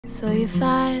So you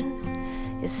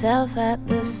find yourself at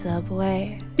the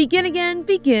subway. Begin Again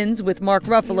begins with Mark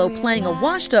Ruffalo playing a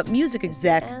washed-up music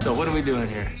exec. So what are we doing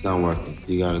here? It's not working.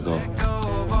 You gotta go.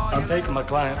 I'm taking my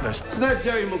client list. It's not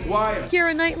Jerry Maguire.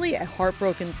 Keira Knightley, a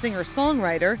heartbroken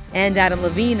singer-songwriter, and Adam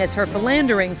Levine as her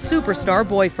philandering superstar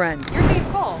boyfriend. You're Dave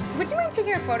Cole. Would you mind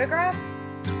taking a photograph?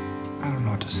 I don't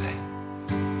know what to say.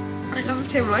 I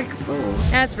loved him like a fool.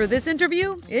 As for this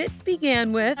interview, it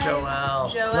began with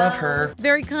Joelle. Love her.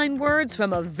 very kind words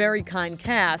from a very kind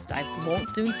cast I won't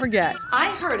soon forget.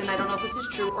 I heard, and I don't know if this is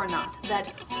true or not,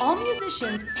 that all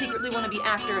musicians secretly want to be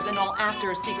actors and all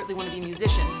actors secretly want to be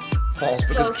musicians. False,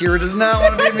 because Keira does not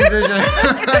want to be a musician.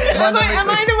 Am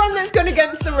I the one that's gone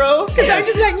against the rule? Because I'm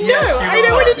just like, no, I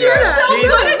don't want to do that. She's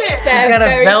So good at it. She's got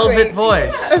a velvet sweet.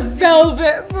 voice. A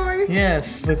velvet voice.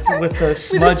 Yes, with a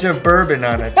smudge of bourbon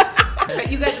on it.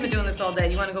 Okay, you guys have been doing this all day.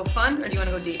 You want to go fun or do you want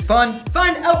to go deep? Fun.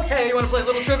 Fun, okay. You want to play a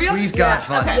little trivia? Please, God,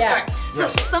 fun. Okay, Yeah. all right. So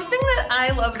something that I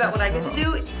love about what I get to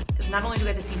do is not only do I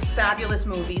get to see fabulous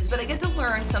movies, but I get to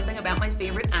learn something about my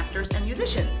favorite actors and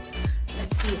musicians.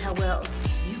 Let's see how well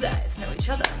you guys know each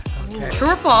other. Okay. True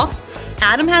or false,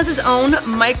 Adam has his own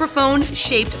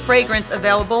microphone-shaped fragrance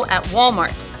available at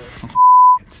Walmart.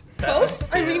 False?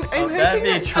 I mean, I'm hoping That'd be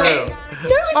that's true. okay. No,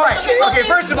 it's All not right, true. okay,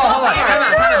 first of all, hold on. Time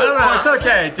out. No, it's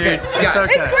okay, dude. Okay, It's guys.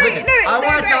 okay. It's great. Listen, No, it's I so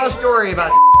want to tell a great. story about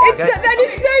That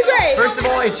is so great. First of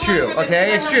all, it's true,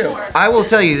 okay? It's true. I will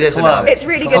tell you this about it. It's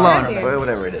really good Cologne, perfume.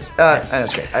 whatever it is. I know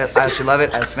it's great. I actually love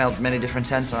it. I smelled many different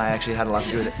scents, and I actually had a lot to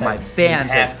do with it. My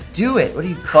band said, do it. What are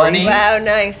you, Funny. crazy? Wow,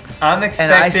 nice. I'm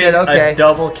expecting I said, okay. a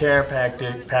double care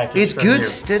package. It's from good.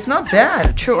 you. It's not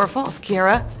bad. True or false,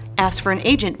 Keira asked for an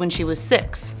agent when she was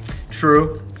 6.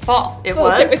 True. False. It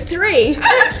False, was. it was 3.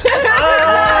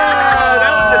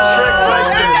 That was a trick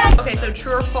question. Okay, so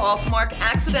true or false, Mark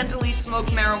accidentally smoked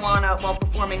marijuana while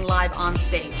performing live on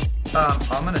stage.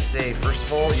 I'm gonna say, first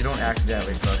of all, you don't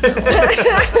accidentally smoke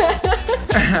marijuana.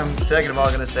 Second of all,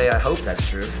 I'm gonna say, I hope that's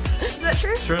true. Is that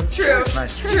true? True. True.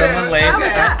 Nice. Someone laced. How was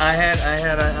that? I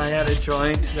had a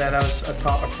joint that I was a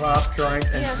prop joint,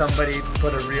 and somebody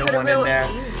put a real one in there,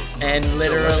 and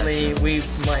literally we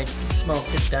like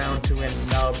smoked it down to a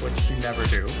nub, which you never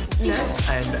do. No.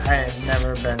 And I have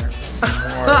never been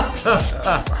more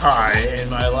high in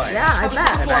my life. Yeah, I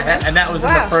bet. And that was in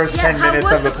the Wow. first 10 how minutes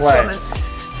was of the the play. performance?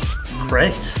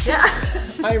 Great.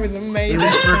 I was It amazing.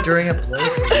 was for during a play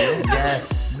for you.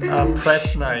 Yes.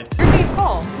 Press night. You're Dave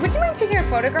Cole. Would you mind taking a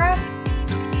photograph?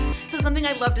 So something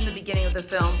I loved in the beginning of the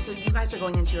film, so you guys are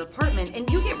going into your apartment and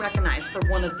you get recognized for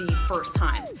one of the first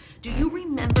times. Do you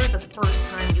remember the first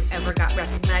time you ever got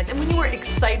recognized and when you were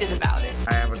excited about it?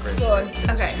 I have a great story.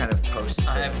 Okay. It's kind of post.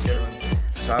 I have a good one.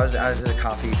 So I was at a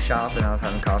coffee shop and I was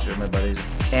having coffee with my buddies,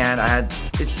 and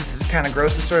it's kind of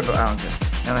gross, the story, but I don't care.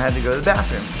 And I had to go to the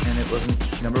bathroom, and it wasn't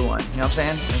number 1. You know what I'm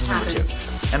saying? It was number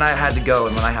 2. And I had to go,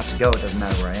 and when I have to go, it doesn't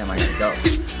matter where I am, I gotta go.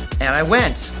 And I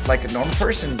went like a normal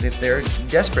person if they're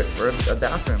desperate for a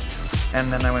bathroom.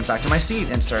 And then I went back to my seat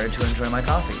and started to enjoy my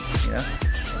coffee, you know?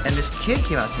 And this kid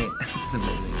came out to me, this is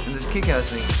amazing. And this kid came out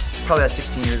to me, probably about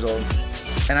 16 years old.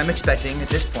 And I'm expecting at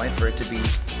this point for it to be,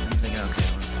 I'm thinking, okay,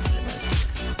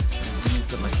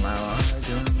 put my smile on. What am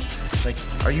I doing?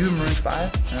 Like, are you in Maroon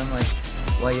 5? And I'm like,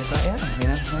 well, yes, I am. You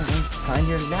know, find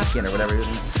your napkin or whatever.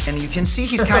 And you can see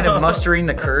he's kind of mustering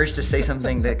the courage to say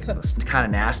something that's kind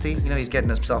of nasty. You know, he's getting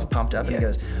himself pumped up, and he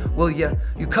goes, well, yeah,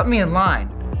 you cut me in line.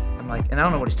 I'm like, and I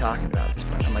don't know what he's talking about at this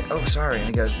point. I'm like, oh, sorry. And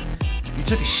he goes, you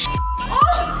took a shit.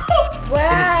 Wow.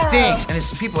 And it stinks, and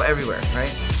it's people everywhere,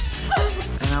 right?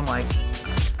 And I'm like,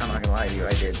 I'm not gonna lie to you,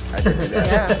 I did do that.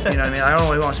 Yeah. You know what I mean? I don't know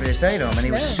what he wants me to say to him, and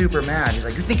he was super mad. He's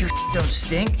like, you think your don't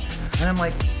stink? And I'm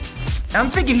like, I'm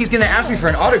thinking he's gonna ask me for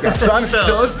an autograph, so I'm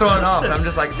so thrown off, and I'm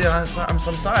just like, dude, I'm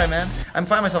sorry, man. I'm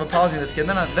finding myself apologizing to this kid,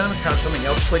 and then kind of something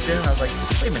else clicked in, and I was like,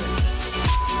 wait a minute.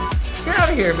 Get out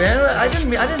of here, man. I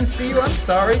didn't see you, I'm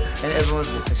sorry. And everyone was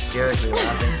hysterically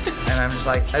laughing, and I'm just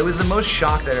like, I was the most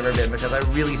shocked I'd ever been, because I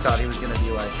really thought he was gonna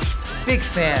be like, big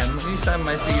fan, let me sign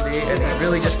my CD, and he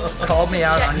really just called me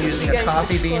out on using a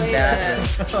coffee bean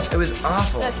bathroom. It was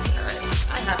awful. That's terrible.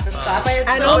 I have to stop. I had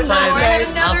And so on much that more. I had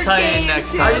note, another I'll tell you game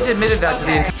next too. I just admitted that to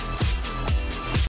the Okay. entire